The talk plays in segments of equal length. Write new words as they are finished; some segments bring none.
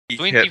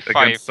hit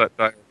against that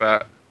dire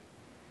bat.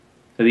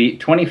 So the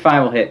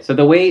 25 will hit. So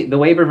the way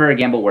Bravura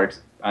Gamble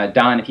works,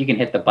 Don, if you can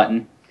hit the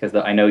button, because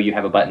I know you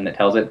have a button that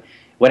tells it.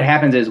 What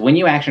happens is when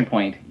you action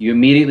point, you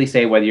immediately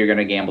say whether you're going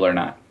to gamble or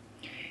not.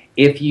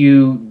 If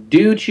you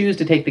do choose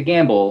to take the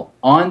gamble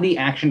on the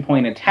action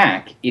point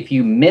attack, if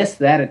you miss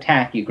that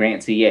attack, you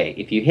grant CA.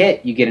 If you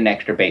hit, you get an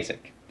extra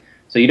basic.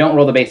 So you don't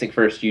roll the basic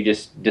first. You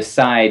just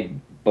decide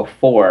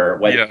before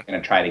whether you're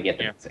going to try to get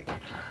the basic.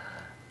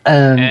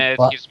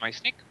 Here's my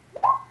sneak.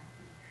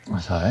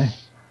 Sorry.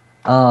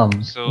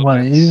 So when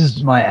I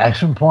used my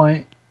action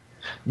point,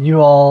 you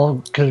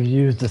all could have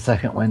used the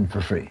second wind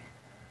for free.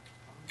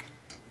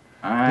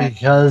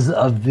 Because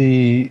of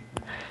the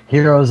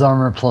hero's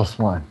armor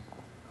 +1.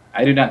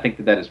 I do not think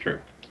that is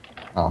true.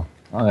 Oh,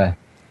 okay.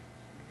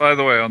 By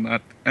the way, on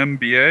that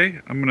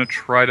MBA, I'm going to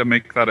try to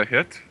make that a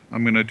hit.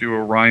 I'm going to do a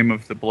rhyme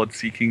of the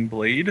blood-seeking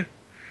blade.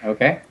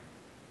 Okay.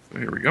 So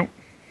here we go.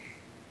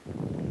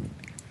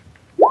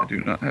 I do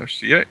not have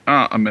CA.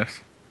 A miss.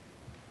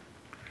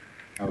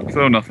 Okay.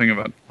 So nothing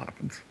eventful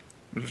happens.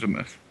 It was a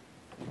miss.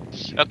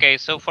 Okay,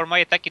 so for my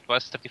attack it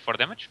was 34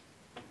 damage.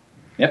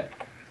 Yep.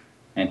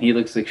 And he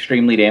looks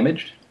extremely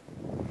damaged.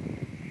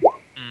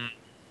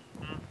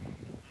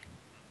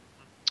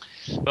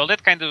 Well,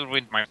 that kind of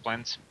ruined my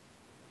plans.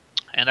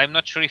 And I'm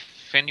not sure if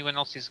anyone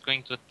else is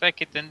going to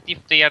attack it, and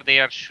if they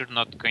are sure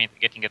not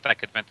getting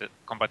attack advantage,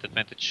 combat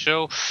advantage.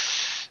 So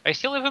I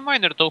still have a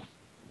minor though,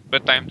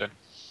 but I'm done.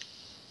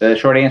 The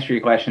short answer to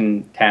your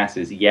question, Tass,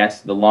 is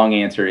yes. The long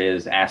answer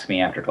is ask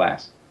me after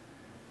class.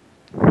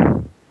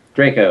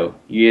 Draco,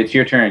 it's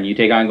your turn. You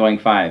take ongoing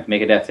 5.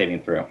 Make a death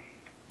saving throw.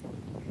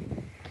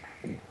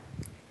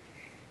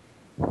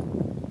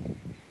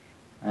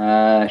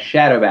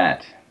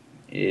 Shadowbat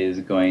is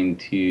going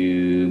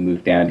to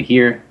move down to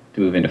here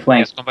to move into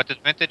flank. Yes, combat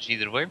advantage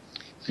either way.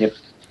 Yep.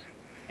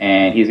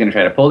 And he's going to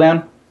try to pull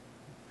down.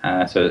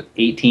 So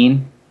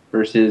 18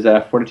 versus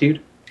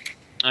Fortitude.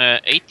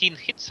 18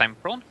 hits, I'm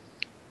prone.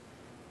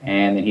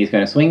 And then he's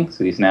going to swing,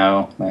 so he's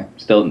now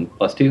still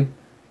 +2.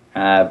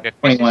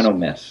 21 will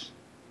miss.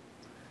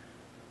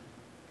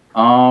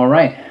 All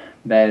right.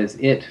 That is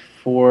it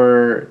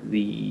for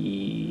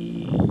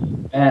the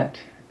bat.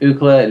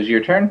 Ukla, it is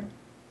your turn.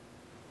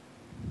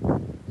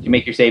 Did you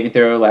make your saving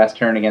throw last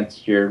turn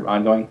against your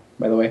ongoing,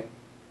 by the way?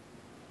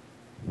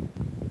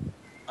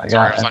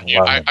 Sorry, I was on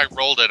mute. I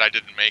rolled it. I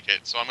didn't make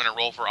it. So I'm going to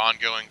roll for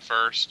ongoing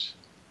first.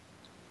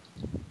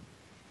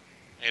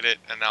 Made it,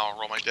 and now I'll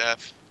roll my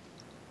death.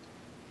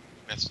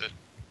 Missed it.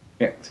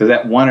 Yeah. So is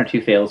that 1 or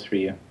 2 fails for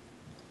you?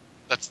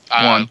 That's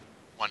 1.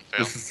 1 fail.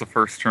 This is the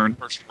first turn.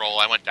 First roll.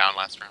 I went down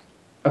last round.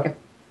 Okay.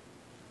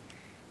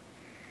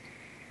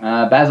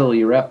 Basil,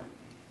 you're up.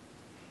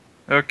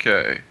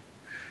 Okay.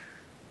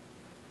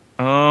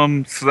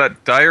 So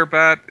that dire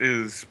bat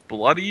is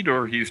bloodied,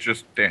 or he's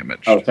just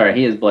damaged? Oh, sorry,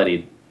 he is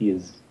bloodied. He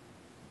is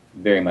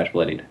very much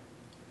bloodied.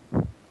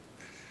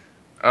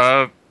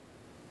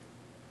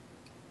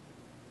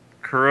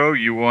 Kuro,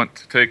 you want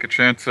to take a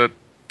chance at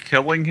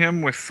killing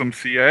him with some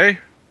CA?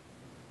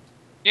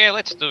 Yeah,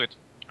 let's do it.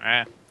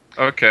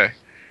 Okay.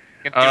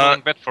 Can't be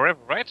rolling bad forever,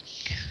 right?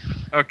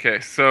 Okay,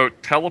 so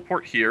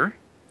teleport here,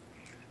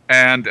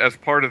 and as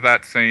part of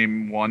that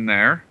same one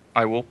there,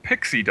 I will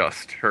pixie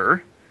dust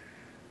her.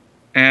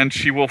 And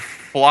she will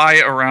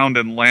fly around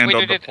and land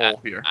on the pole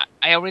here.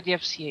 I already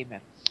have CA,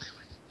 man.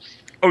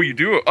 Oh, you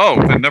do?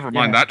 Oh, then never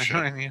mind that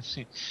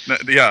shit.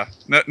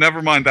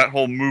 Never mind that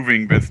whole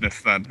moving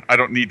business then. I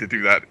don't need to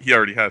do that. He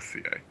already has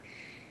CA.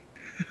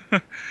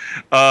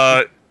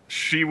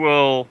 She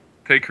will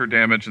take her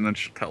damage and then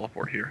she'll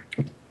teleport here.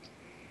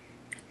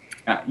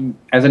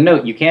 As a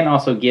note, you can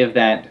also give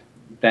that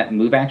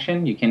move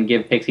action. You can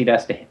give Pixie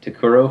Dust to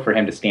Kuro for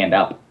him to stand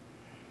up.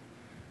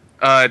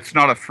 It's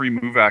not a free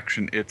move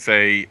action. It's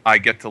I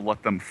get to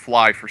let them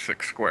fly for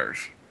 6 squares.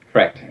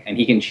 Correct. And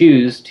he can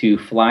choose to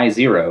fly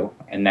 0,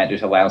 and that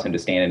just allows him to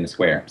stand in a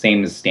square.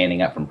 Same as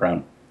standing up from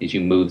prone, is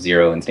you move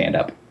 0 and stand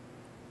up.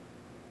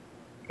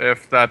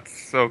 If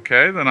that's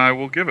okay, then I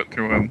will give it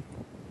to him.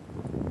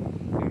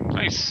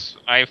 Nice.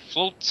 I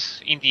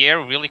float in the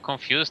air really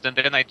confused, and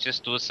then I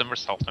just do a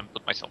somersault and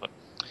put myself up.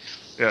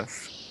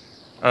 Yes.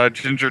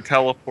 Ginger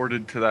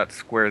teleported to that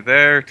square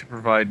there to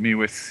provide me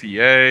with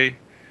CA.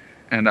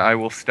 And I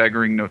will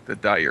staggering note the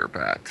dire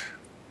bat.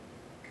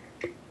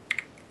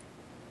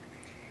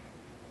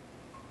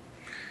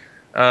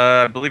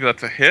 I believe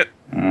that's a hit.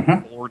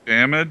 4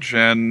 damage,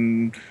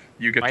 and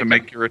you get to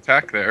make your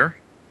attack there.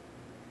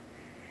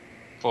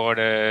 For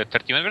the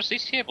 31 versus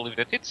AC, I believe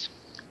that hits.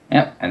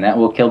 Yep, and that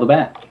will kill the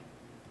bat.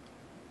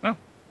 Oh.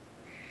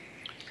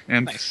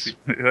 And nice.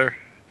 There.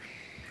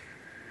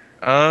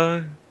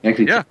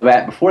 Actually, kill the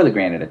bat before the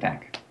granted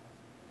attack.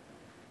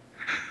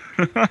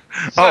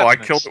 Oh, I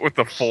killed it with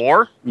the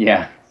 4?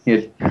 Yeah,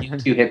 he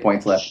had 2 hit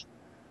points left.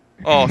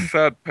 Oh,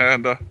 sad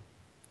panda.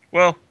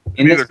 Well,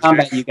 in this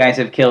combat, you guys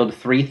have killed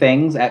 3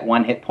 things at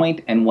 1 hit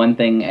point and 1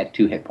 thing at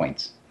 2 hit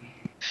points.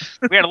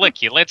 We are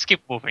lucky. Let's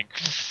keep moving.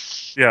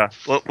 Yeah,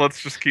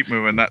 let's just keep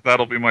moving.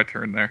 That'll be my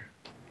turn there.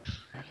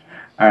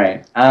 All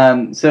right.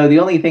 So the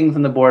only things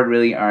on the board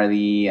really are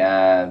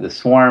the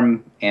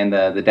swarm and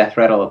the death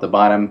rattle at the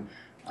bottom.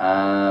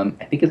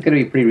 I think it's going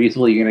to be pretty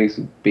reasonable. You're going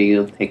to be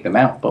able to take them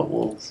out, but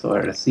we'll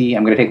sort of see.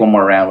 I'm going to take one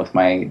more round with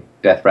my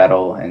death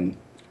rattle and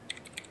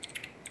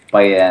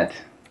bite at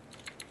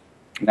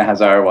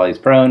Nahazar while he's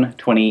prone.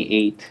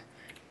 28,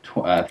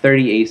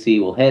 30 AC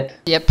will hit.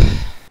 Yep.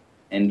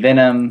 And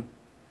Venom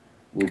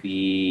will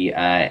be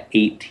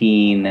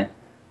 18,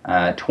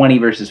 20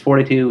 versus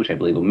Fortitude, which I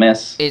believe will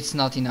miss. It's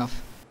not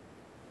enough.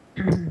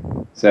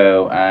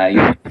 So you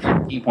have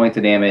 15 points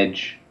of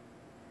damage.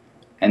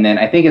 And then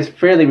I think it's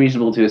fairly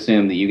reasonable to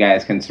assume that you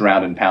guys can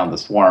surround and pound the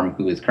Swarm,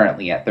 who is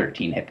currently at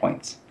 13 hit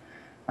points.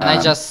 And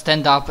I just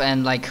stand up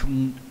and like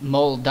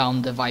maul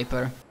down the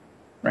Viper.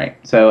 Right.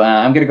 So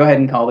I'm going to go ahead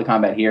and call the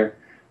combat here.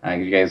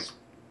 You guys,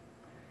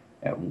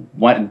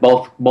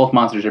 both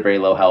monsters are very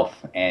low health,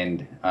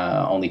 and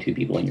only 2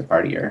 people in your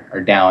party are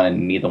down,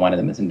 and neither one of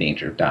them is in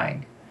danger of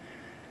dying.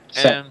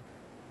 So,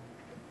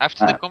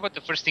 after the combat,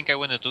 the first thing I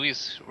want to do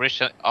is rush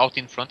out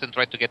in front and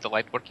try to get the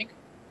light working.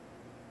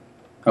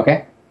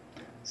 Okay.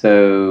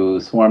 So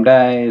Swarm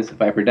dies,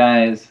 Viper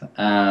dies.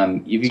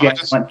 If you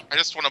guys I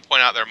just want to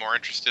point out they're more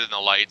interested in the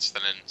lights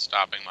than in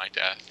stopping my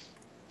death.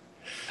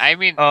 I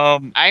mean,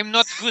 I'm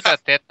not good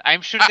at that.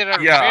 I'm sure there are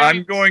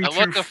I'm going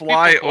to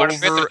fly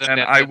over and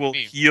I will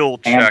heal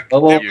check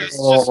you. It was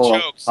just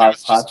jokes. It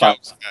was just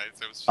jokes, guys.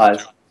 It was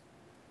just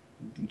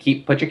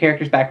jokes. Put your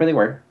characters back where they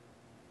were.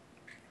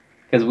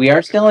 Because we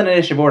are still in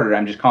initiative order.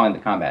 I'm just calling the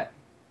combat.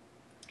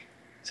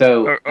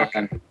 So,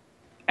 okay.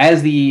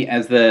 As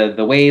the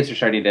waves are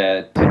starting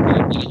to be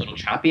a little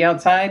choppy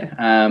outside,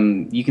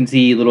 you can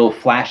see little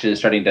flashes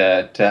starting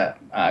to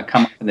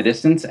come up in the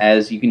distance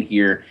as you can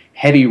hear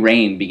heavy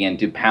rain begin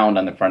to pound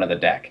on the front of the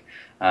deck.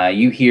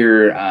 You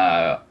hear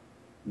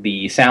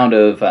the sound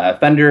of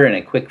thunder and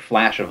a quick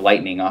flash of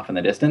lightning off in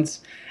the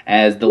distance.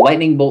 As the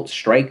lightning bolt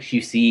strikes,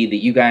 you see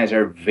that you guys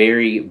are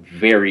very,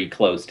 very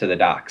close to the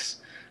docks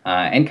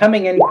and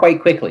coming in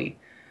quite quickly.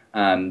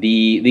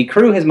 The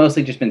crew has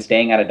mostly just been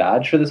staying out of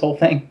dodge for this whole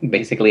thing,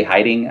 basically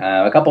hiding.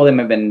 A couple of them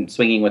have been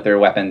swinging with their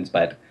weapons,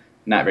 but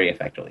not very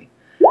effectively.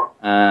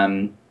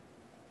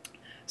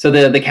 So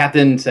the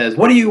captain says,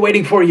 "What are you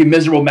waiting for, you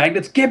miserable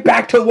maggots? Get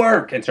back to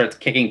work!" and starts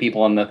kicking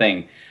people on the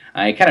thing.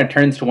 He kind of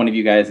turns to one of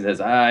you guys and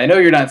says, "I know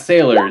you're not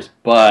sailors,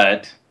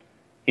 but..."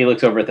 He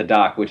looks over at the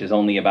dock, which is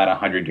only about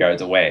 100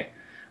 yards away,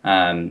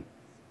 and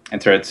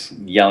starts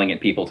yelling at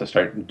people to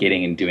start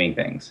getting and doing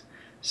things.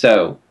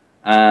 So,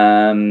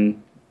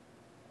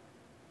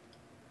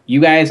 you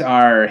guys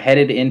are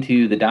headed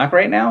into the dock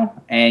right now,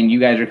 and you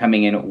guys are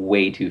coming in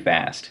way too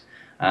fast.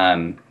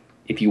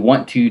 If you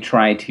want to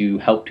try to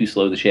help to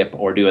slow the ship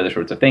or do other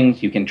sorts of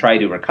things, you can try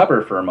to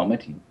recover for a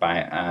moment.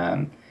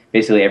 By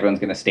basically, everyone's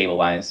going to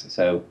stabilize,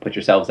 so put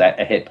yourselves at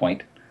a hit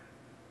point.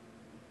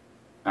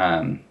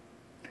 So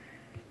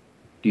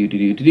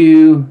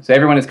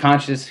everyone is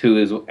conscious. Who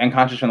is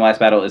unconscious from the last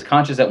battle is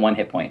conscious at 1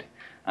 hit point.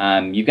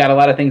 You've got a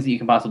lot of things that you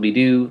can possibly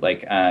do,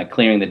 like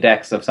clearing the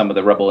decks of some of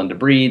the rubble and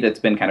debris that's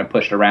been kind of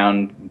pushed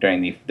around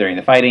during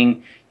the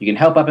fighting. You can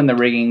help up in the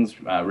riggings,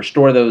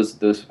 restore those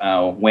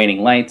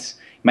waning lights.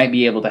 You might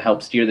be able to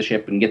help steer the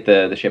ship and get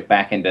the ship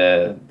back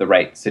into the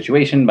right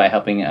situation by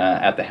helping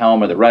at the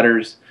helm or the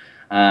rudders.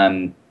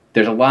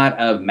 There's a lot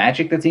of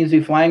magic that seems to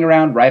be flying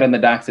around right on the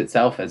docks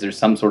itself, as there's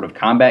some sort of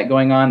combat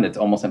going on that's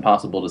almost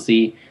impossible to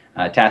see.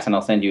 Tassin,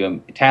 I'll send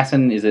you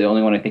Tassin is the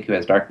only one I think who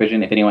has dark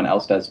vision. If anyone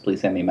else does,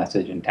 please send me a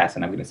message. And Tassin,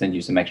 I'm going to send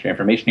you some extra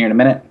information here in a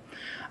minute.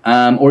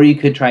 Or you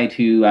could try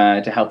to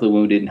help the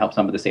wounded and help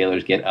some of the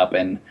sailors get up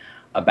and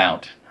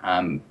about.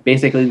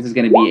 Basically, this is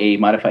going to be a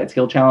modified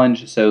skill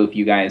challenge. So if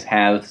you guys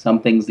have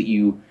some things that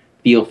you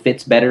feel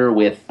fits better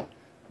with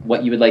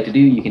what you would like to do,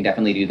 you can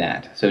definitely do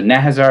that. So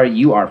Nahazar,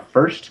 you are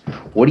first.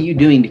 What are you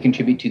doing to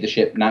contribute to the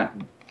ship not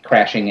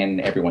crashing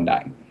and everyone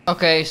dying?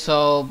 Okay,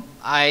 so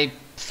I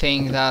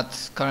think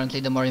that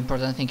currently the more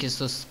important thing is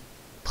to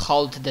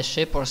hold the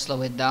ship or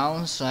slow it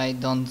down, so I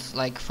don't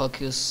like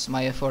focus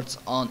my efforts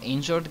on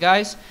injured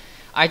guys.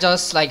 I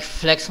just like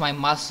flex my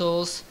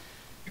muscles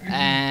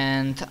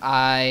and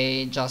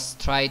I just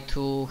try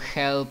to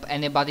help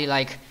anybody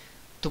like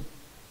to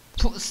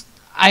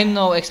I'm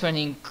no expert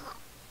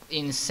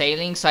in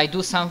sailing, so I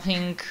do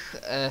something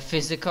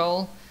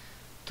physical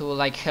to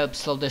like help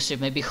slow the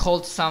ship. Maybe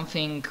hold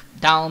something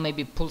down,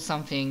 maybe pull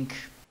something.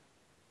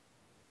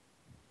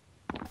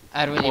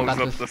 I really close bad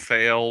up with the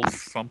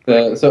sails,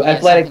 something. So Yeah,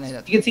 athletics, something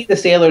like that. you can see the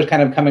sailors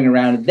kind of coming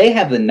around. They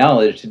have the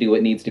knowledge to do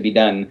what needs to be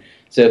done.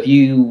 So if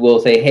you will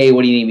say, "Hey,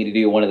 what do you need me to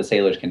do?" one of the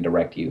sailors can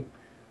direct you.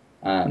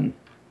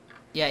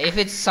 Yeah, if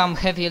it's some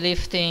heavy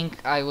lifting,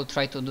 I will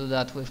try to do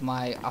that with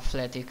my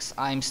athletics.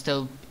 I'm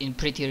still in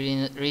pretty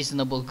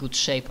reasonable good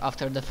shape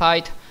after the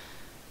fight.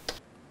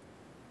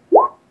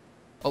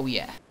 Oh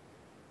yeah.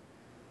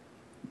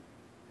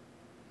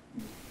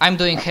 I'm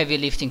doing heavy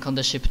lifting on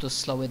the ship to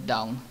slow it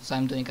down, so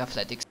I'm doing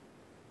athletics.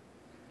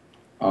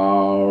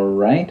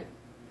 Alright.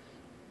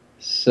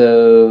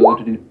 So,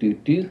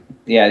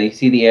 yeah, you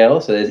see the L,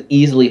 so there's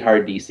easily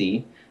hard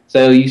DC.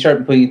 So you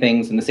start putting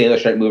things, and the sailors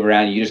start moving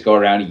around. You just go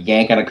around,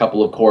 yank on a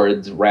couple of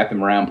cords, wrap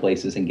them around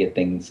places, and get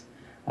things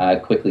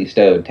quickly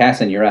stowed.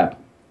 Tassin, you're up.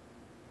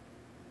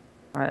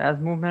 All right, as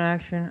movement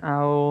action,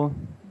 I'll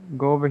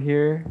go over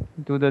here,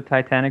 do the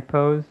Titanic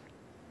pose,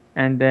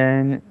 and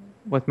then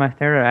with my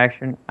standard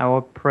action, I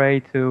will pray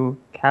to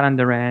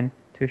Calendaran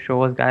to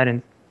show us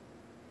guidance.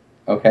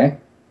 Okay.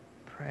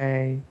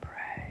 Pray.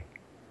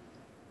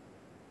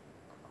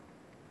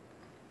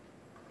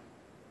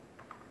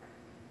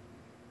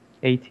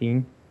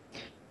 18.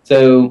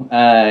 So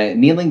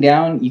kneeling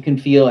down, you can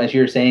feel as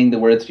you're saying the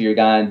words to your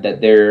god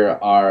that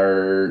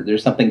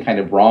there's something kind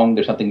of wrong.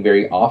 There's something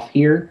very off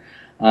here.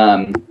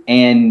 And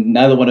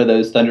another one of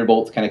those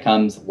thunderbolts kind of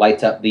comes,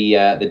 lights up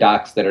the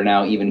docks that are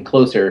now even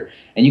closer,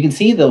 and you can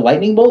see the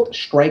lightning bolt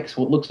strikes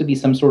what looks to be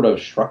some sort of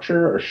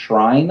structure or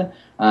shrine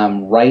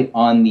right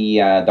on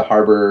the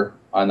harbor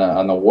on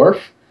the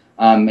wharf,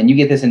 and you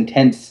get this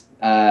intense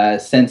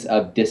sense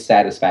of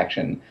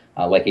dissatisfaction,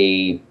 like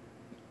a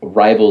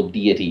rival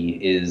deity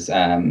is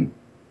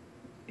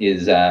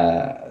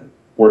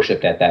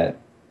worshipped at that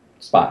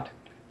spot.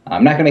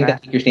 I'm not going to make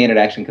that your standard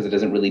action because it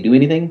doesn't really do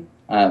anything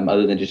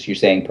other than just you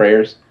saying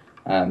prayers.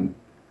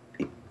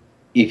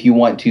 If you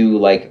want to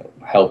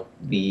help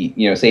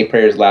say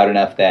prayers loud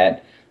enough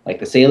that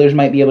the sailors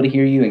might be able to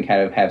hear you and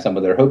kind of have some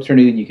of their hopes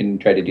renewed, you can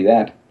try to do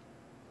that.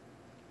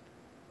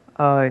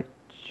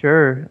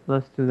 Sure,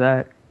 let's do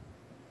that.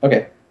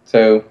 Okay,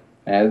 so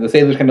the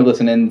sailors kind of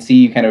listen and see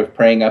you kind of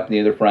praying up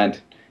near the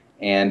front,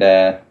 and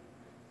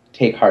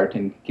take heart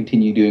and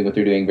continue doing what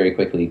they're doing very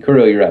quickly.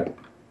 Kuro, you're up.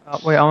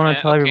 Wait, I want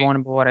to tell everyone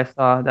about what I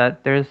saw,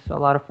 that there's a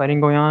lot of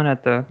fighting going on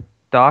at the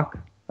dock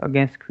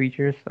against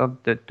creatures of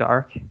the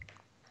dark.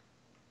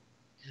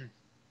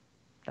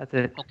 That's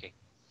it.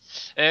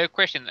 Okay.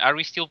 Question, are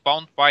we still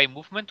bound by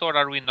movement or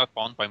are we not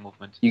bound by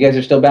movement? You guys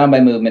are still bound by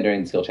movement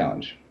during the skill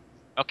challenge.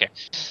 Okay.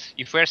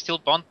 If we're still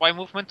bound by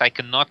movement, I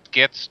cannot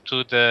get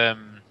to the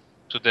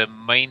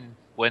main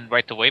one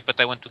right away, but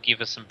I want to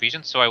give us some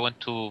vision, so I want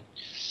to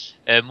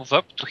move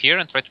up to here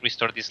and try to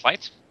restore this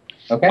light.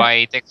 Okay.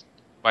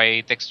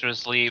 By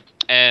dexterously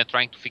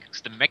trying to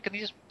fix the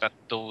mechanism that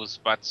those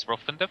bats were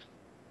opened up.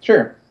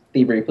 Sure.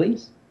 Thievery,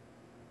 please.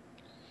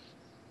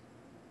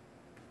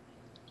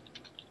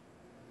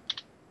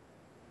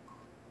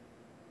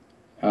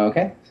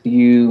 Okay. So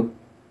you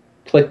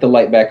click the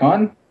light back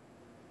on.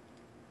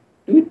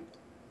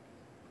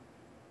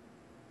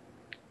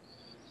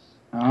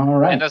 All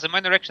right. And as a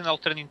minor action, I'll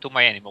turn into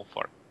my animal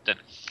form then.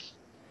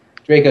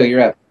 Draco,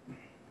 you're up.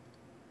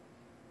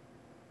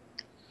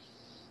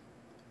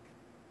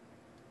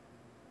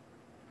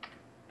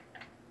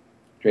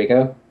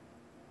 Draco?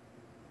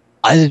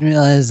 I didn't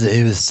realize that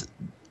he was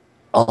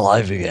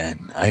alive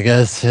again. I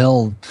guess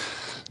he'll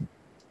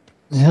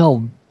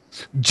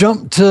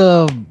jump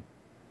to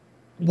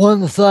one of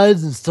the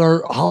sides and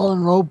start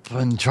hauling rope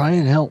and try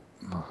and help.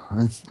 I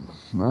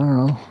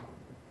don't know.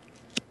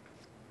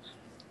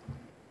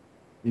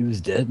 He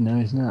was dead, now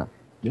he's not.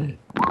 Good.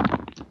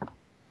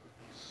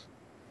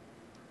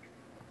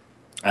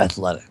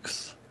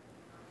 Athletics.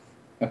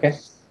 Okay.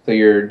 So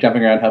you're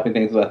jumping around helping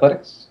things with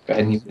athletics. Go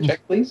ahead and use the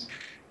check, please.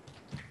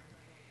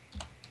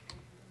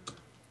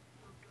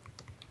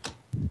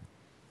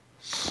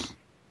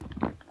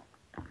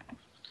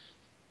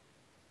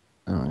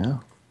 Oh, yeah.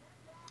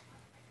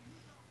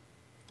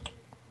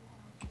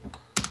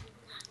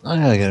 I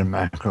gotta get a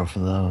macro for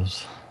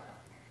those.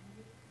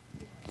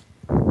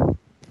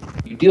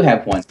 You do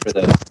have one for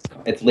those.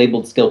 It's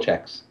labeled skill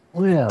checks.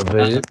 Oh, yeah,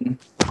 baby.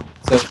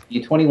 So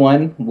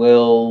D21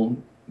 will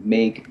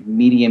make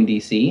medium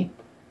DC.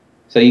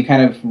 So you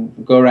kind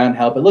of go around and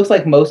help. It looks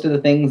like most of the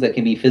things that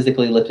can be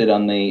physically lifted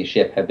on the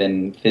ship have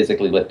been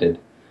physically lifted.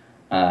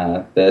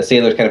 The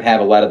sailors kind of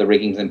have a lot of the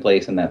riggings in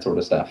place and that sort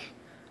of stuff.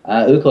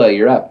 Ukla,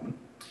 you're up.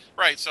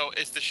 Right. So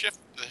is the ship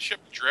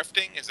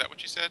drifting? Is that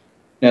what you said?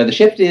 No, the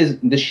ship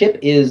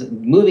is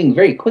moving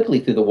very quickly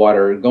through the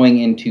water, going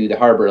into the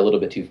harbor a little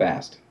bit too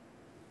fast.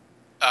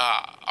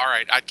 All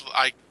right.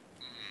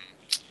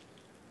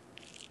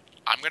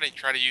 I'm going to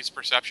try to use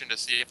perception to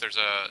see if there's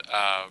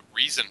a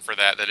reason for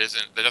that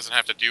doesn't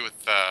have to do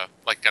with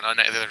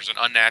there's an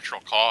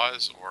unnatural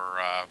cause,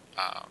 or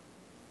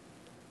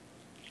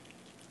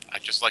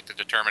I'd just like to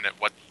determine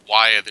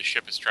why the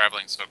ship is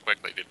traveling so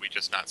quickly. Did we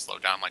just not slow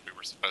down like we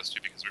were supposed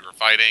to because we were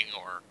fighting,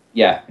 or?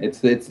 Yeah,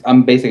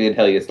 I'm basically going to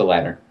tell you it's the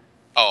latter.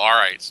 Oh, all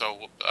right.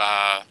 So,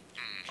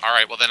 all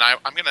right. Well, then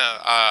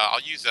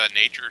I'll use a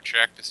nature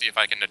check to see if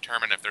I can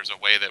determine if there's a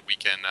way that we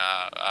can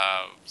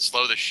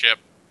slow the ship.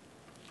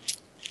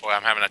 Boy,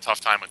 I'm having a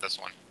tough time with this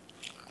one.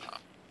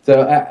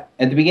 So at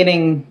the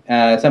beginning,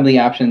 some of the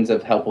options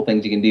of helpful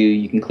things you can do,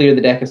 you can clear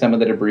the deck of some of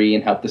the debris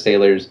and help the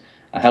sailors.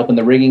 Help in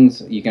the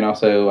riggings. You can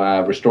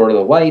also restore the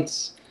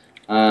lights.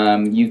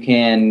 You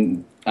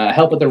can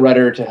help with the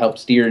rudder to help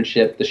steer and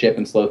ship the ship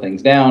and slow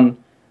things down.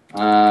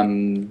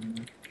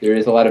 There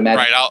is a lot of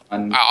magic. Right.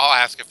 I'll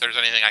ask if there's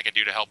anything I can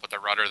do to help with the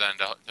rudder then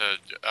to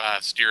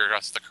steer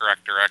us the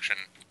correct direction.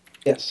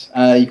 Yes.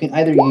 You can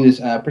either use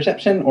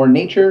perception or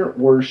nature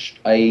or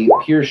a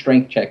pure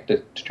strength check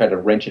to try to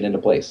wrench it into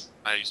place.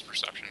 I used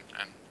perception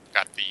and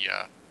got the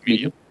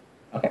medium.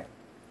 Okay.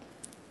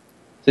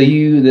 So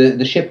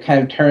the ship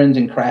kind of turns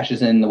and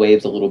crashes in the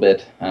waves a little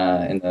bit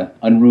in the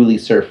unruly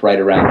surf right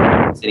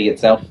around the city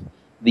itself.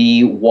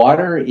 The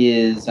water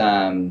is,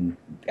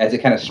 as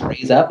it kind of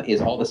sprays up,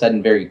 is all of a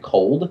sudden very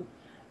cold.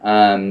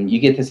 You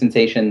get the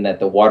sensation that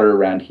the water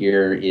around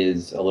here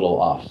is a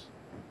little off.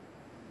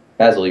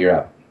 Basil, you're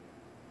up.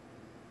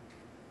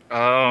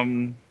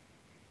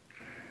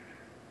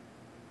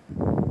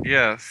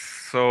 Yes,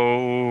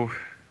 so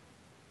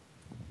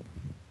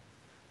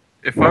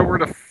if I were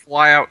to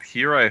fly out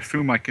here, I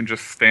assume I can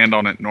just stand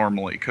on it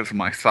normally because of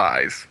my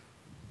size.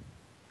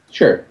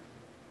 Sure.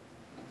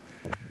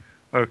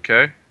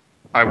 Okay.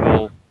 I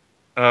will...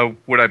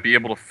 would I be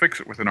able to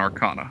fix it with an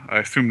Arcana? I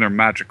assume they're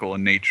magical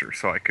in nature,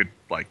 so I could,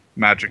 like,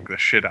 magic the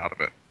shit out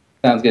of it.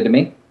 Sounds good to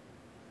me.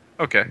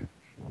 Okay.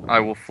 I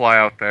will fly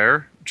out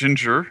there.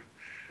 Ginger,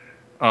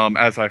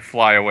 as I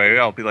fly away,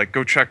 I'll be like,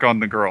 go check on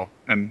the girl.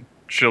 And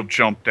she'll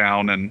jump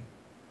down and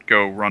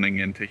go running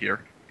into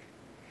here.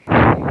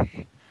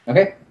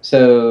 Okay,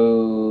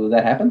 so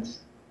that happens.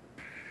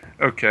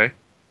 Okay.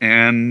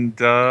 And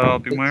I'll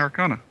do my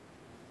Arcana.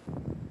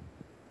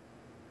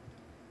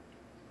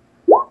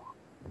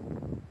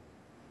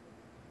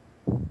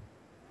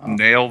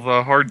 Nail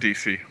the hard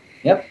DC.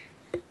 Yep.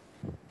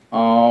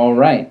 All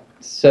right.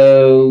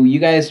 So you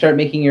guys start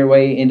making your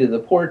way into the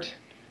port.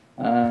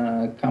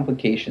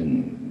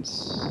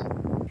 Complications.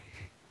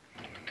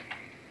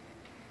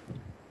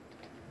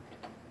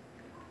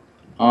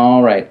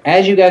 All right.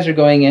 As you guys are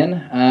going in,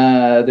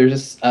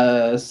 there's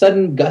a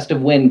sudden gust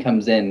of wind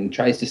comes in,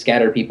 tries to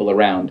scatter people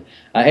around.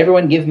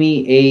 Everyone give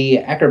me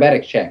a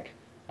acrobatics check.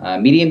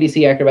 Medium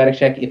DC acrobatics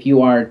check if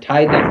you are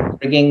tied to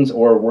riggings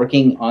or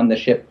working on the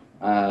ship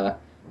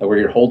where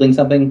you're holding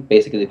something.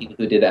 Basically, the people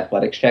who did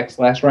athletics checks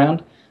last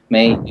round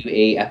may do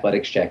a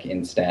athletics check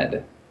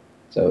instead.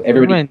 So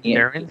everybody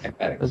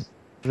acrobatics.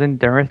 Does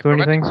endurance do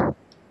anything?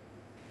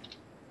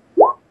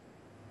 What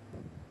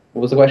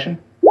was the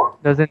question?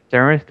 Does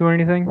endurance do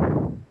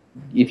anything?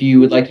 If you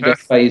would like to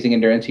justify using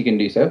endurance, you can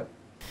do so.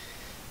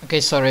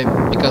 Okay, sorry,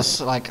 because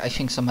like I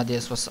think somebody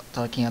else was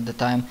talking at the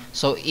time.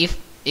 So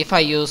if I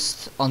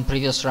used on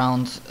previous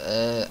round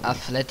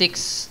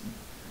athletics,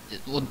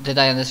 did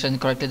I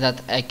understand correctly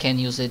that I can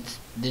use it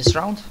this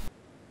round?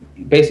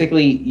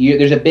 Basically,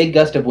 there's a big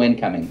gust of wind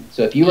coming.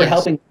 So if you were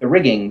helping the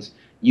riggings,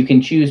 you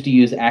can choose to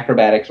use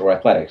acrobatics or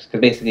athletics,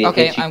 because basically.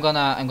 Okay, I'm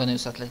gonna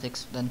use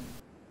athletics then.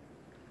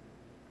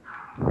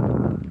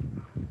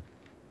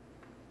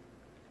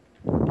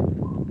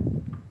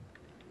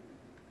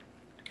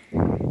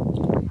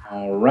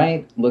 All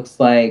right, looks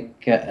like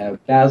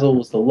Basil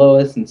was the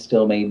lowest and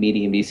still made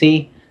medium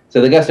DC.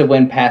 So the gust of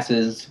wind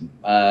passes,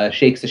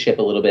 shakes the ship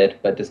a little bit,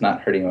 but does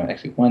not hurt anyone.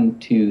 Actually, 1,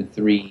 2,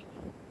 3,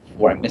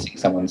 4. I'm missing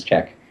someone's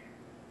check.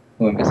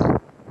 Who am I missing?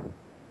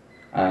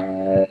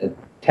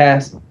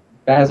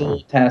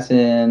 Basil,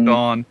 Tassin.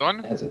 Dawn.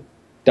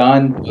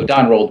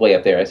 Dawn rolled way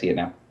up there. I see it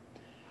now.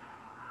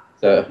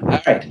 So, all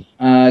right.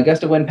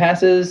 Gust of wind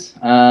passes,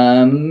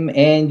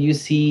 and you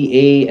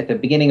see at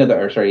the end of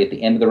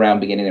the round,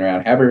 beginning of the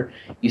round, however,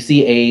 you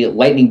see a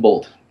lightning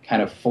bolt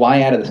kind of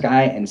fly out of the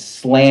sky and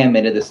slam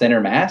into the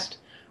center mast.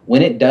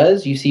 When it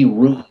does, you see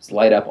runes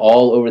light up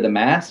all over the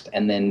mast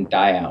and then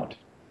die out.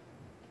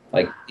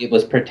 Like it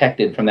was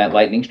protected from that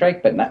lightning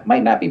strike, but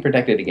might not be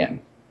protected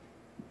again.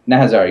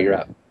 Nahazar, you're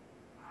up.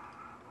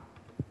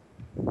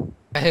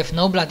 I have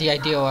no bloody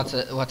idea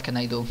what can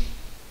I do.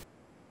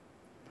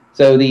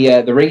 So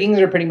the riggings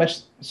are pretty much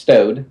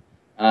stowed.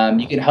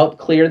 You can help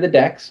clear the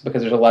decks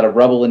because there's a lot of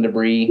rubble and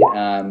debris,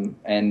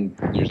 and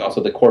there's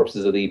also the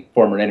corpses of the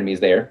former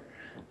enemies there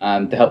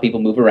to help people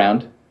move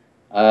around.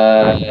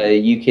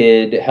 You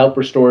could help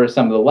restore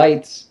some of the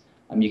lights.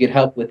 You could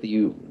help with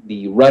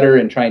the rudder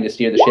and trying to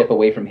steer the ship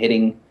away from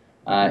hitting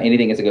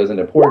anything as it goes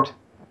into port,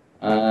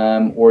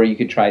 or you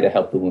could try to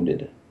help the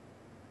wounded.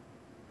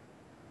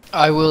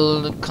 I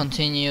will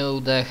continue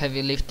the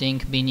heavy lifting,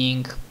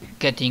 meaning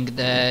getting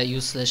the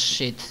useless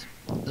shit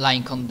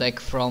lying on deck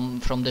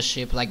from the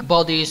ship, like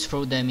bodies,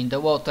 throw them in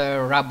the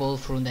water, rubble,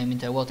 throw them in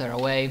the water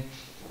away.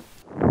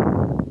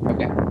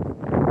 Okay.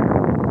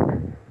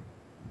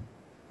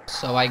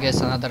 So I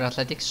guess another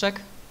athletics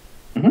check?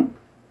 Mm-hmm.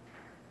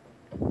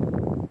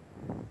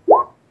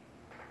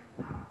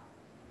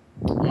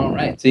 All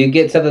right, so you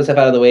get some of the stuff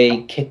out of the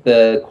way, kick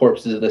the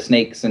corpses of the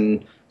snakes,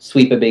 and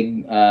sweep a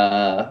big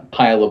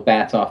pile of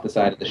bats off the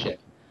side of the ship.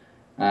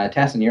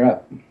 Tassin, you're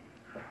up.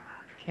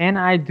 Can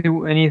I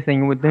do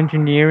anything with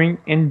engineering,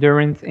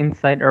 endurance,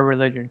 insight, or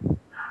religion?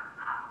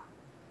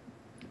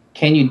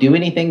 Can you do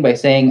anything by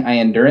saying I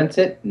endurance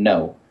it?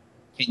 No.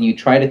 Can you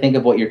try to think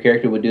of what your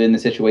character would do in the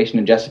situation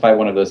and justify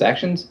one of those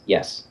actions?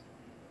 Yes.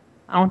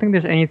 I don't think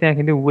there's anything I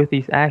can do with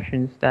these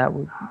actions that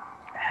would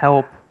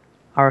help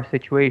our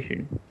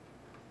situation.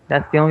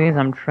 That's the only thing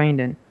I'm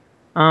trained in.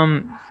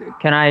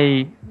 Can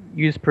I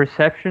use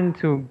perception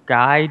to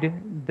guide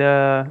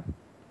the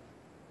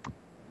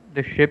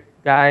ship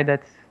guy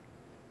that's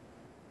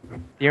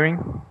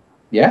steering?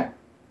 Yeah.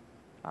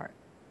 All right.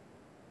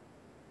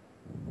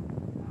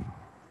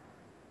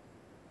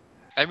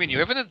 I mean, you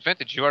have an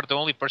advantage. You are the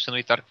only person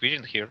with dark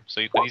vision here, so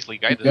you could easily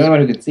guide The only us. one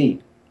who could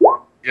see.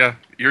 Yeah,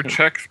 your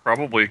check's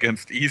probably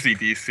against easy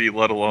DC,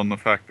 let alone the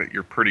fact that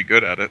you're pretty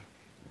good at it.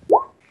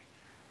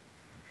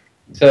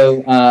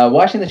 So,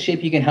 watching the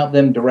ship, you can help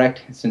them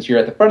direct, since you're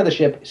at the front of the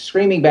ship,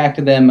 screaming back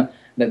to them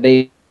that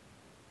they...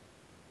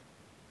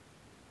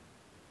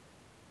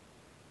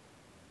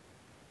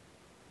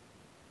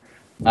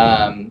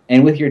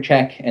 and with your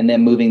check and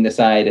them moving the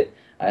side,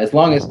 as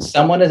long as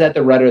someone is at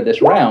the rudder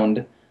this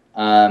round,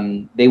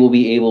 they will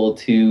be able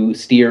to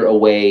steer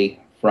away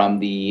from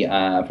the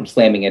from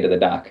slamming into the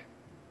dock.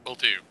 Will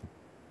do.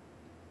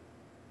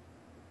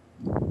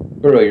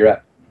 Guru, you're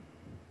up.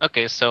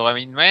 Okay, so I'm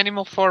in my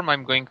animal form.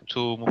 I'm going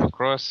to move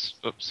across.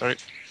 Oops, sorry.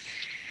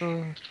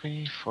 2,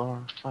 3,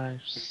 4,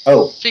 5,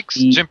 6.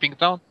 Jumping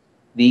down.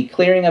 The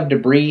clearing of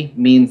debris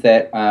means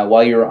that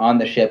while you're on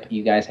the ship,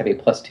 you guys have a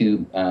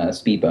 +2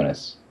 speed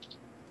bonus.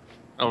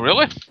 Oh,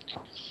 really?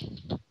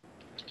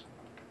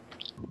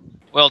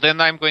 Well,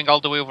 then I'm going all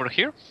the way over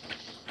here.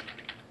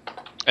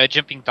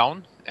 Jumping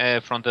down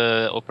from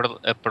the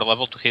upper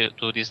level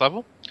to this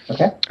level.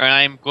 Okay. And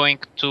I'm going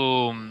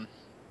to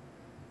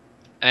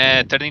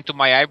turn into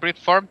my hybrid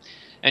form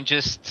and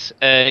just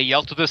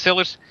yell to the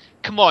sailors,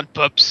 "Come on,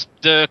 pups!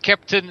 The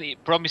captain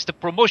promised a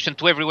promotion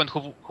to everyone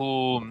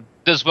who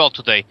does well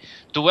today.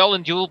 Do well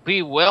and you'll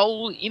be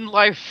well in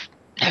life."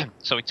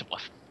 So it's a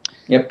bluff.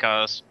 Yep.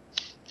 Because...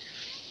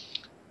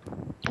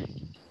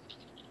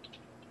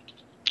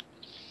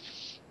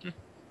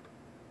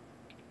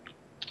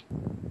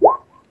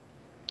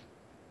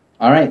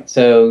 All right,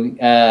 so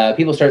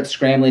people start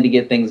scrambling to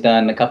get things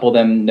done. A couple of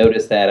them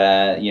notice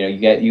that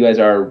you guys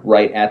are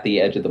right at the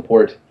edge of the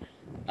port.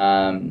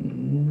 Yeah,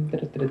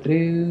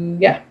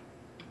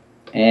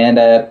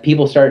 and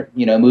people start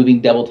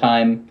moving double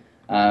time,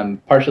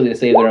 partially to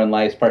save their own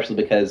lives, partially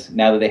because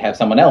now that they have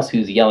someone else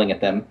who's yelling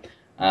at them,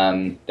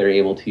 they're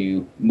able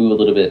to move a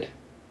little bit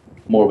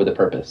more with a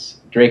purpose.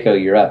 Draco,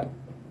 you're up.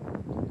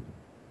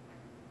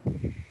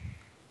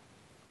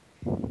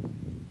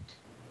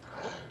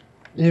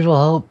 It will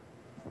help.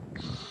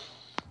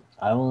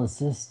 I will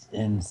assist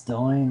in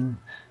stowing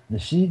the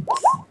sheets,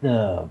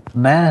 the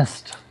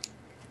mast.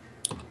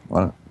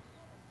 What?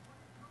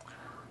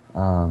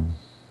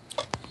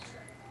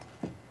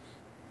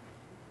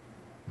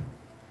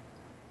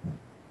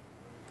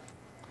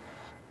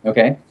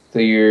 Okay, so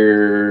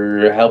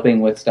you're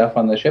helping with stuff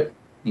on the ship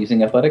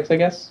using athletics, I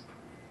guess?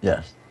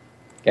 Yes.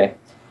 Okay,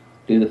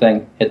 do the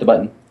thing. Hit the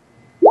button.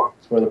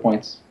 Score the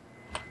points.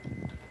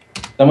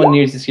 Someone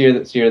needs to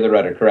steer the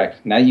rudder,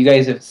 correct. Now you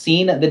guys have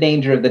seen the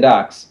danger of the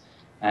docks,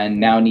 and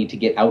now need to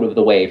get out of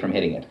the way from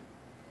hitting it.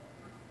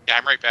 Yeah,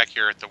 I'm right back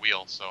here at the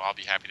wheel, so I'll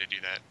be happy to do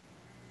that.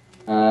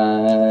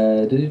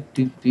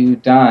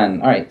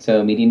 Don. All right,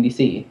 so medium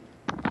DC.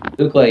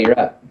 Ukla, you're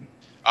up.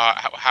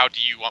 How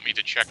do you want me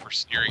to check for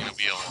steering the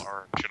wheel,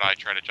 or should I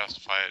try to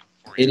justify it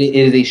for you? It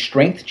is a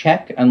strength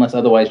check, unless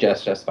otherwise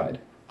justified.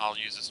 I'll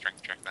use a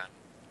strength check then.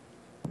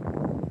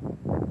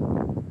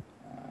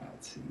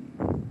 Let's see.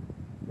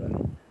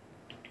 Run.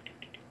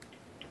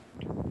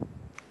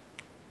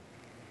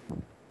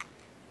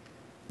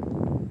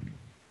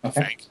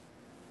 Okay. Thanks.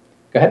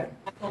 Go ahead.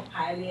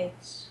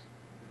 Pilots.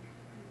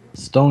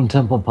 Stone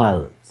Temple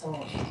Pilots.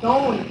 Oh,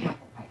 Stone Temple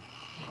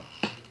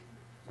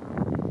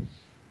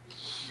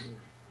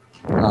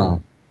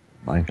Oh,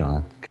 my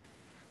God.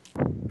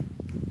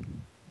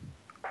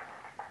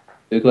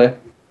 Ukla?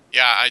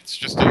 Yeah, it's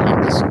just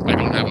I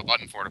don't have a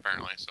button for it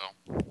apparently, so.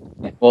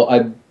 Yeah, well,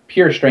 a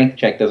pure strength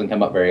check doesn't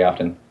come up very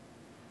often.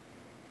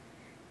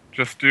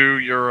 Just do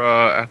your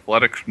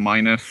athletics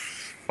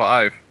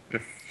 -5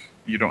 if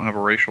you don't have a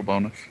racial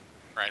bonus.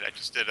 Right, I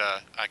just did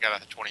I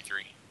got a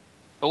 23.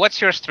 But what's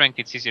your strength?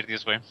 It's easier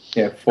this way.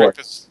 Yeah, 4.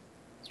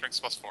 Strength's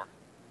 +4.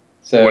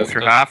 So what's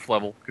your half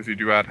level? Because you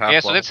do add half. Yeah,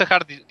 level. so that's a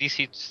hard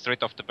DC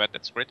straight off the bat.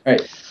 That's great. All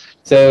right.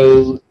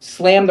 So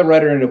slam the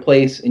rudder into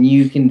place, and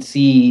you can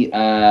see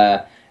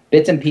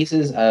bits and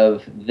pieces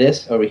of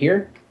this over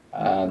here,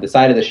 the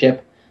side of the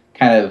ship,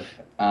 kind of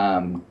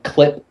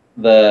clip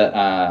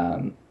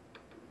the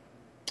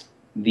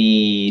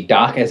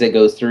dock as it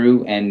goes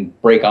through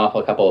and break off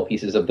a couple of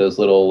pieces of those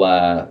little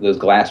those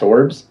glass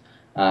orbs.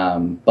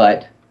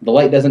 But the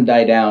light doesn't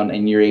die down,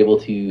 and you're able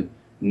to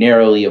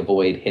narrowly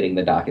avoid hitting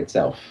the dock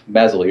itself.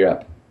 Basil, you're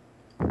up.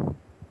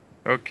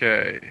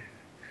 Okay.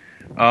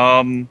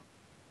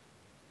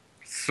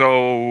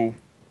 So,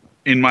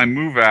 in my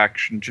move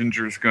action,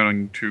 Ginger's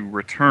going to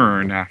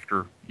return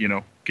after,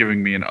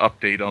 giving me an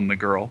update on the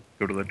girl,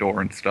 go to the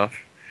door and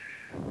stuff.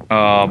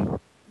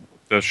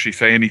 Does she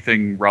say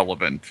anything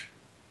relevant?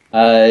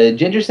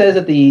 Ginger says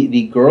that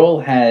the girl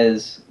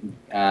has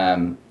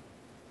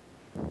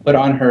put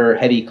on her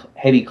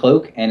heavy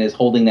cloak and is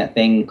holding that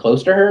thing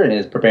close to her and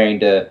is preparing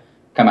to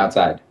come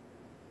outside.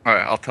 All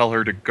right, I'll tell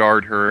her to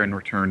guard her and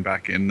return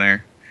back in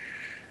there.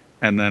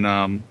 And then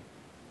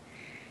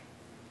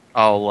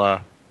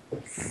I'll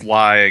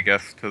fly, I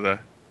guess, to the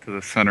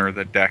center of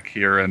the deck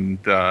here and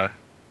I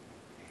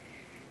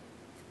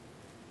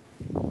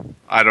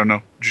don't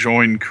know,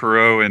 join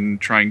Kuro in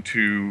trying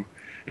to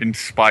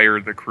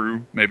inspire the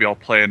crew. Maybe I'll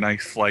play a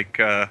nice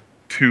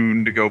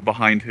tune to go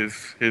behind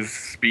his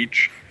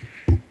speech.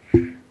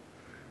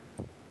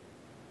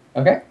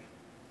 Okay.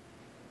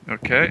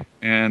 Okay,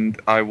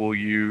 and I will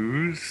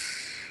use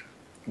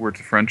Words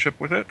of Friendship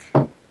with it.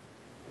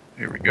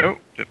 Here we go.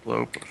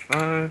 Diplo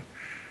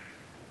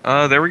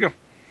 +5. There we go.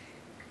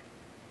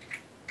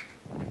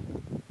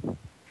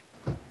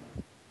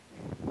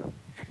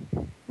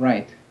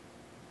 Right.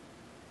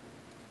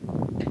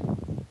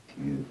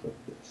 To flip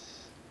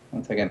this.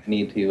 One second, I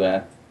need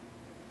to.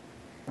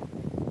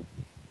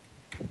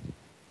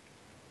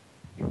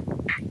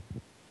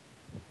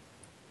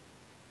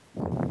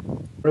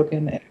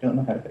 Broken, and I don't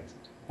know how to fix it.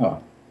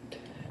 Oh.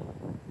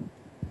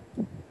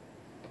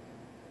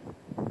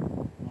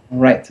 All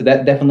right, so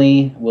that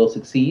definitely will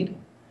succeed.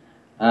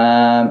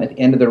 At the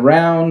end of the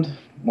round,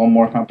 one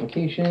more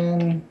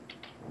complication.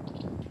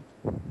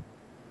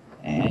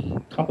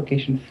 And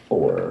complication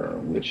 4,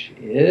 which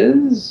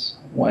is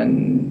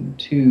 1,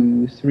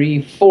 2,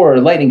 3, 4,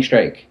 lightning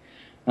strike.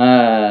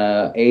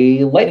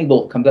 A lightning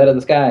bolt comes out of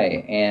the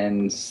sky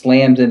and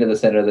slams into the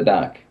center of the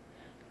dock.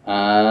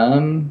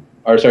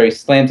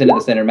 Slams into the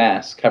center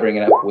mass, covering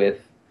it up with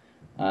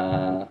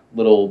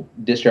little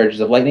discharges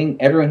of lightning.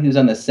 Everyone who's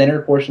on the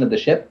center portion of the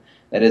ship,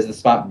 that is the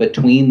spot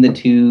between the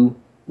two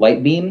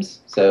light beams.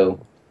 So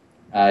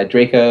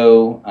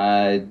Draco,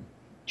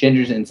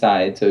 Ginger's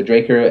inside, so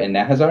Draco and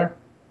Nahazar.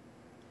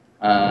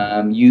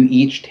 You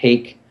each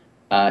take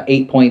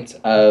 8 points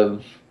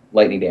of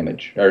lightning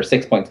damage, or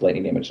 6 points of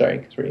lightning damage, sorry,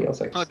 because we're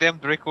EL6. Oh, damn,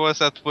 Draco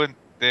was at 1.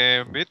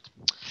 Damn it.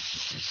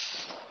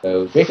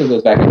 So Draco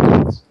goes back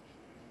into it.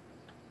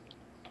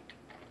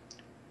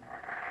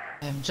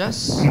 I'm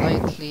just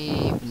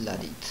slightly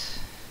bloodied.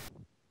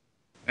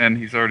 And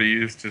he's already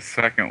used his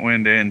second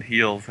wind and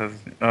heals. He has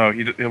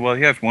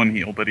one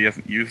heal, but he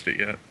hasn't used it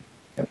yet.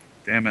 Yep.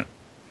 Damn it.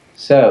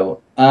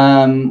 So,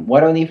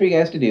 what I'll need for you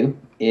guys to do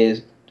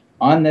is,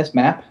 on this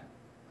map,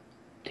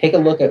 take a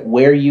look at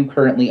where you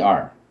currently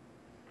are.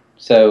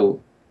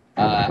 So,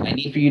 I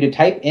need for you to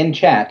type in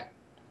chat,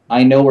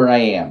 I know where I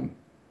am,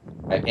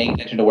 by paying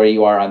attention to where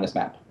you are on this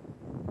map.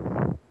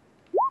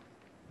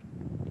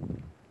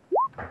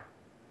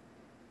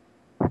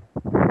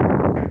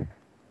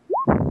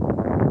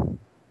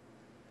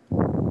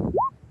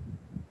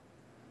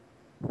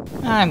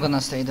 I'm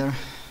gonna stay there.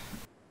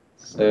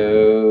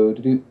 So,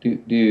 got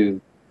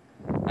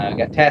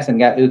Tassin,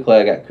 got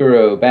Ukla, got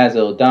Kuro,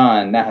 Basil,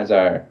 Don,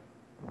 Nahazar.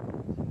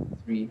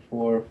 3,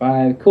 4,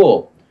 5.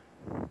 Cool.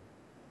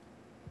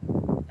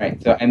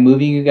 Alright, so I'm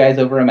moving you guys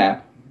over a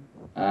map.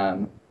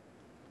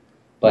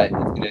 But it's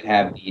going to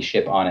have the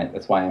ship on it.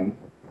 That's why I'm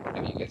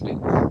having you guys do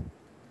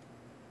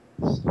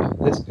this. So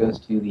this goes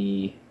to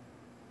the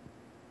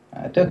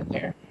token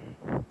layer.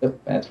 Oh,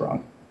 that's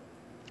wrong.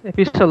 If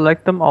you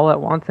select them all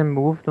at once and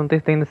move, don't they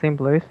stay in the same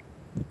place?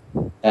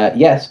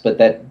 Yes, but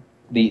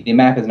the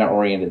map is not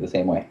oriented the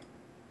same way.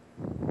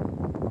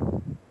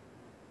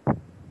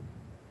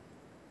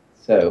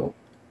 So.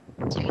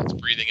 Someone's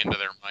breathing into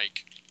their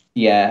mic.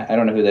 Yeah, I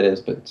don't know who that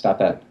is, but stop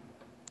that.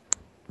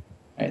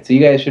 All right, so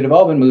you guys should have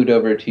all been moved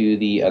over to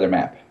the other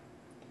map.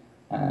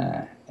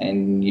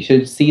 And you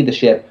should see the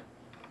ship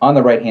on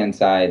the right-hand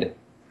side.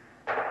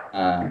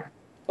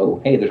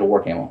 Oh, hey, there's a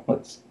war camel.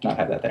 Let's not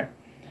have that there.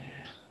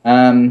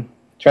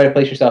 Try to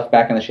place yourself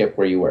back on the ship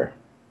where you were.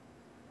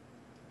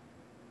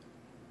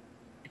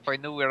 If I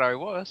knew where I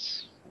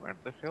was, where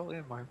the hell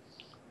am I?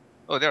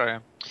 Oh, there I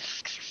am.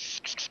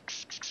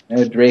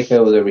 No,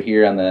 Draco was over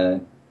here on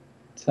the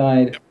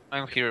side. Yep,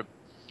 I'm here.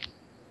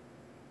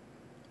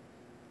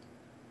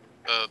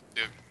 The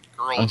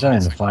girl. I'm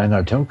trying to find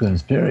our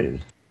tokens,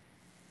 period.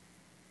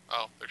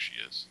 Oh, there she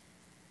is.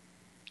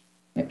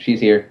 Yep, she's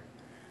here.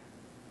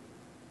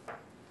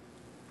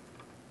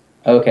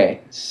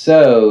 Okay,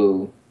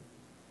 so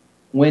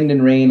wind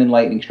and rain and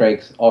lightning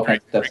strikes, all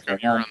kinds of stuff. Draco,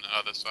 you're on the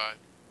other side.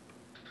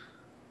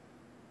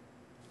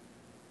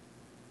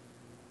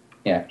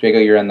 Yeah, Draco,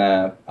 you're on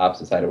the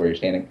opposite side of where you're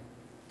standing.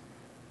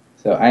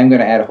 So I'm going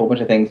to add a whole bunch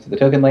of things to the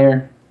token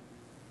layer.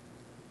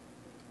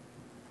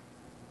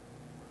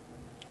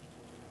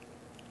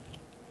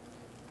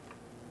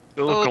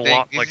 They look a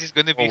lot like this is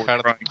going to be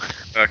hard.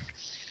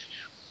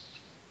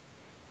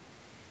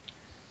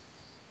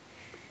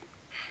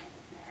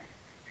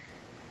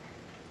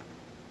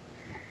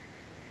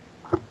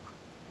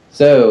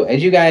 So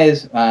as you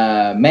guys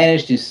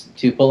manage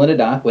to pull into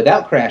dock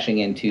without crashing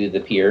into the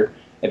pier,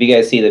 if you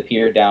guys see the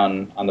pier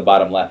down on the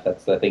bottom left,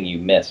 that's the thing you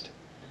missed.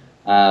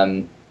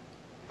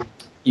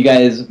 You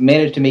guys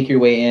managed to make your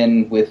way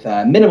in with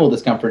minimal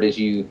discomfort as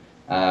you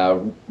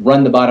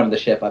run the bottom of the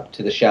ship up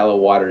to the shallow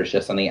waters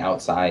just on the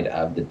outside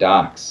of the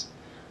docks.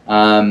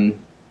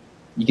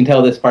 You can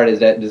tell this part is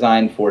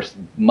designed for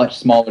much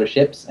smaller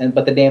ships,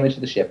 but the damage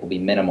to the ship will be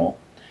minimal.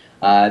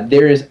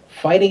 There is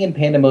fighting and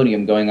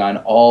pandemonium going on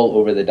all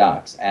over the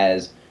docks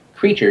as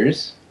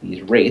creatures,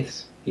 these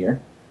wraiths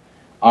here,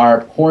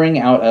 are pouring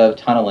out of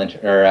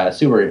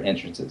sewer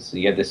entrances. So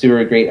you have the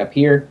sewer grate up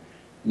here,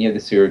 and you have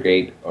the sewer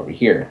grate over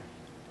here.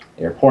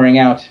 They're pouring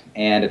out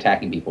and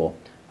attacking people.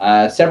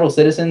 Several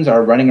citizens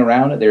are running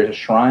around. There's a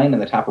shrine in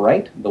the top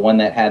right, the one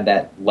that had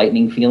that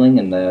lightning feeling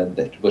and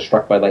that was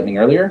struck by lightning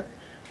earlier,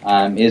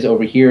 is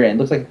over here, and it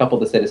looks like a couple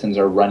of the citizens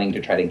are running to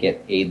try to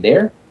get aid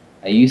there.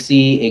 You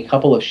see a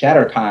couple of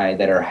Shatterkai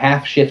that are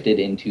half shifted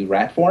into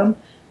rat form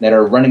that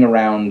are running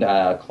around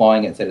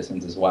clawing at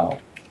citizens as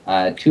well.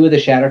 Two of the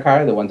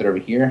Shatterkai, the ones that are over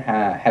here,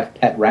 have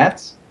pet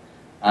rats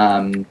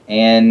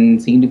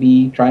and seem to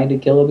be trying to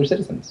kill other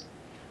citizens.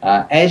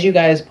 As you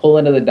guys pull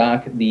into the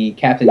dock, the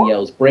captain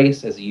yells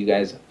brace as you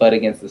guys butt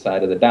against the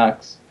side of the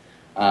docks.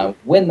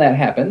 When that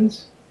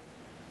happens,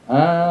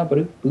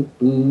 Iona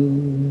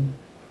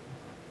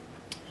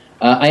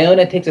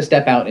takes a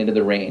step out into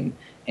the rain,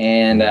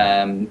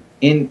 and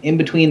in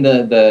between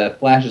the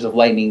flashes of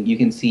lightning, you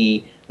can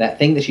see that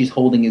thing that she's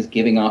holding is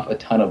giving off a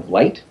ton of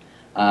light,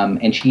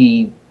 and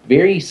she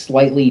very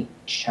slightly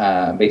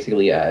turns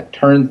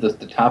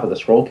the top of the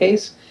scroll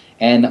case,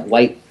 and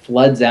light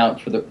floods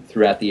out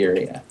throughout the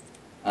area.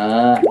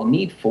 I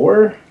need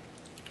for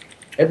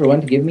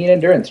everyone to give me an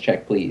endurance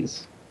check,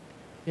 please.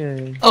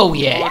 Yay. Oh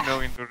yeah. Oh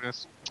no,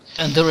 endurance.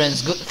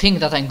 Endurance, good thing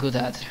that I'm good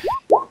at.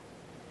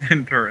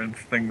 Endurance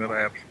thing that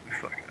I absolutely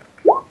suck at.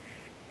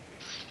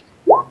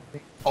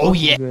 Oh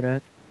yeah. Good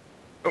at.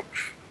 Oh,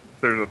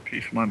 there's a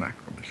piece of my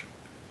macro missing.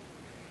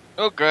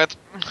 Oh god.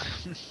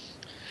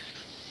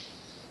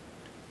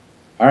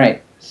 All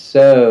right,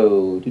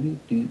 so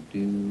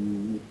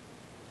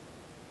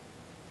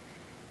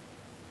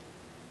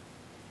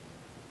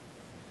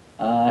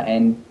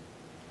and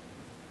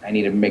I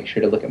need to make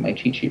sure to look at my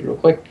cheat sheet real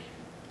quick.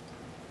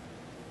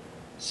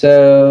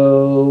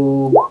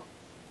 So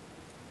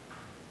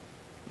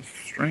It's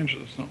strange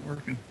that it's not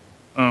working.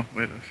 Oh,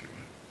 wait, I see.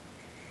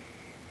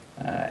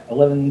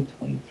 11,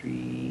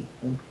 23,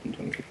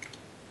 23.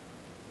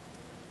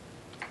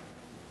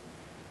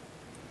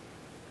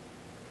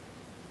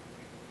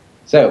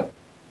 So,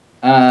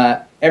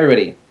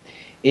 everybody,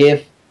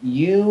 if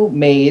you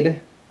made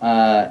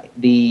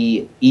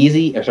the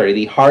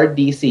hard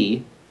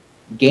DC,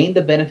 gain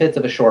the benefits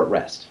of a short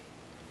rest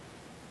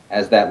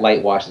as that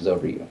light washes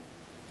over you.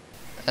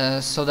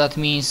 So that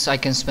means I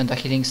can spend a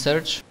healing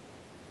surge.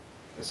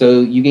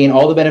 So you gain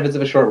all the benefits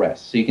of a short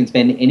rest. So you can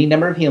spend any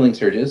number of healing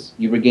surges.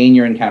 You regain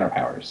your encounter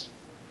powers.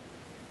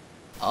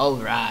 All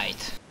right.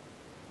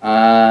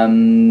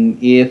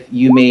 If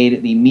you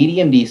made the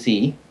medium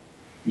DC,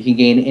 you can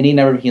gain any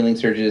number of healing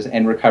surges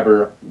and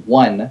recover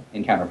 1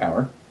 encounter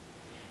power.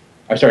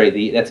 Or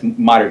sorry, that's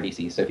moderate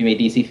DC. So if you made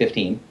DC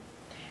 15.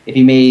 If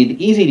you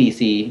made easy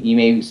DC, you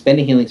may spend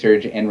a healing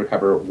surge and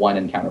recover 1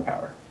 encounter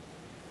power.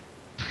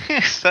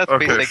 Okay, so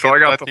I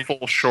got the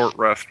full short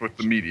rest with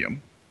the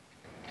medium.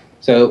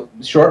 So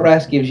short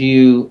rest gives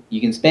you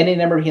can spend a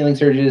number of healing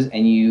surges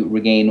and you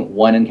regain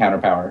 1 encounter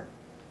power.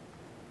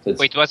 So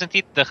Wait, wasn't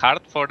it the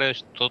hard for the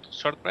total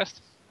short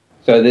rest?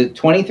 So the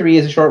 23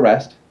 is a short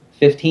rest.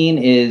 15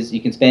 is you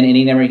can spend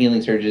any number of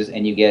healing surges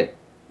and you get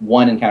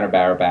 1 encounter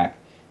power back.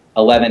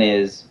 11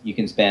 is you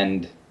can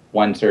spend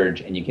 1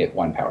 surge and you get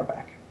 1 power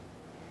back.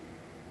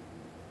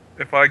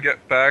 If I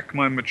get back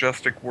my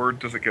majestic word,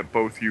 does it get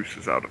both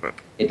uses out of it?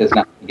 It does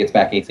not. It gets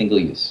back a single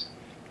use.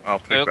 I'll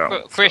take that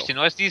one. Question,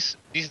 was this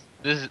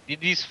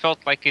felt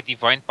like a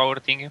divine power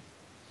thing?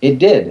 It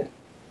did.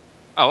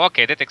 Oh,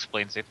 okay, that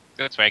explains it.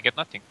 That's why I get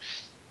nothing.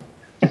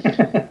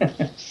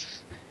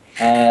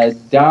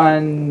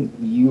 Don,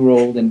 you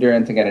rolled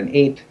endurance and got an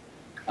 8.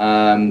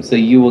 So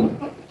you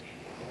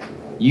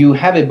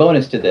have a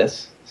bonus to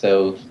this.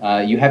 So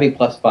you have a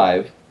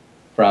 +5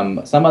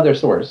 from some other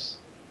source,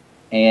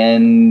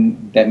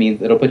 and that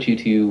means it'll put you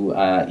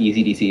to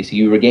easy DC. So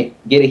you get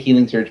a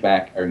healing surge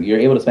back, or you're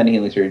able to spend a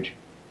healing surge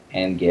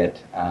and get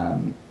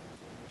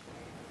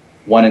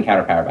 1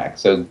 encounter power back.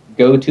 So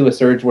go to a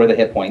surge worth of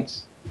hit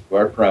points. You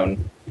are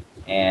prone,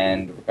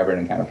 and recover an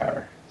encounter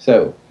power.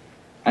 So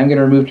I'm going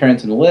to remove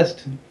turns from the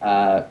list.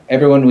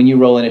 Everyone, when you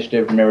roll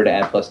initiative, remember to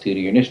add +2 to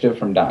your initiative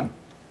from Don.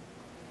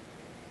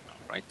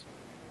 Right.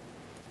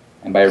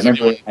 And by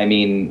remember, I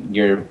mean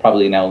you're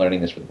probably now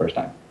learning this for the first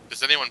time.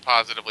 Does anyone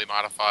positively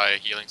modify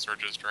healing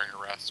surges during a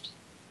rest?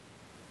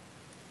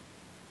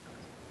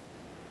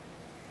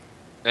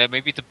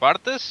 Maybe to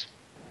Bartus?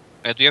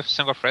 Do you have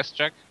Song of Rest,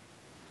 Jack?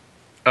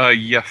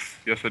 Yes,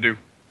 I do.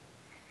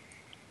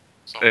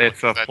 So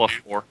It's a does that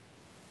 +4.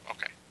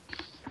 Okay.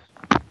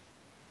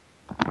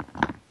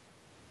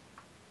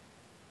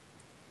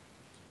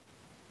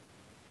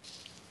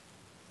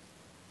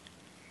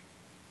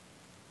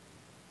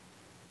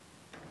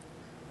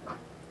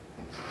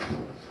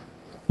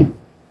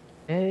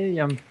 Hey,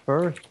 I'm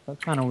first.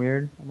 That's kind of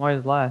weird. I'm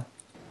always last.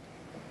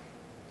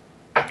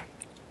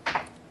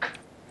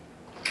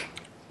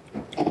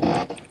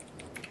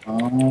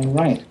 All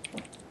right.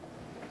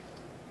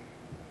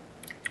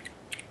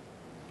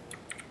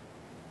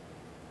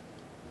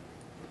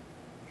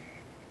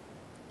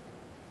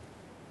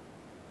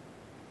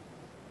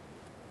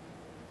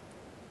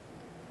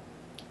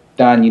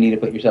 Don, you need to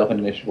put yourself in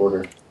initiative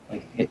order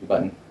Like, hit the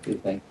button, do the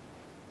thing.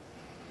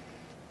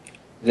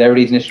 Is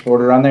everybody's initiative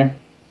order on there?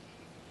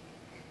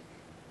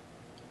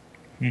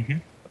 Mm-hmm.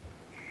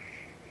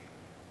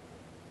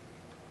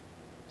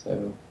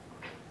 So,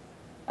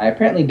 I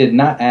apparently did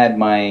not add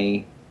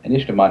my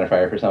initiative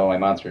modifier for some of my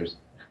monsters.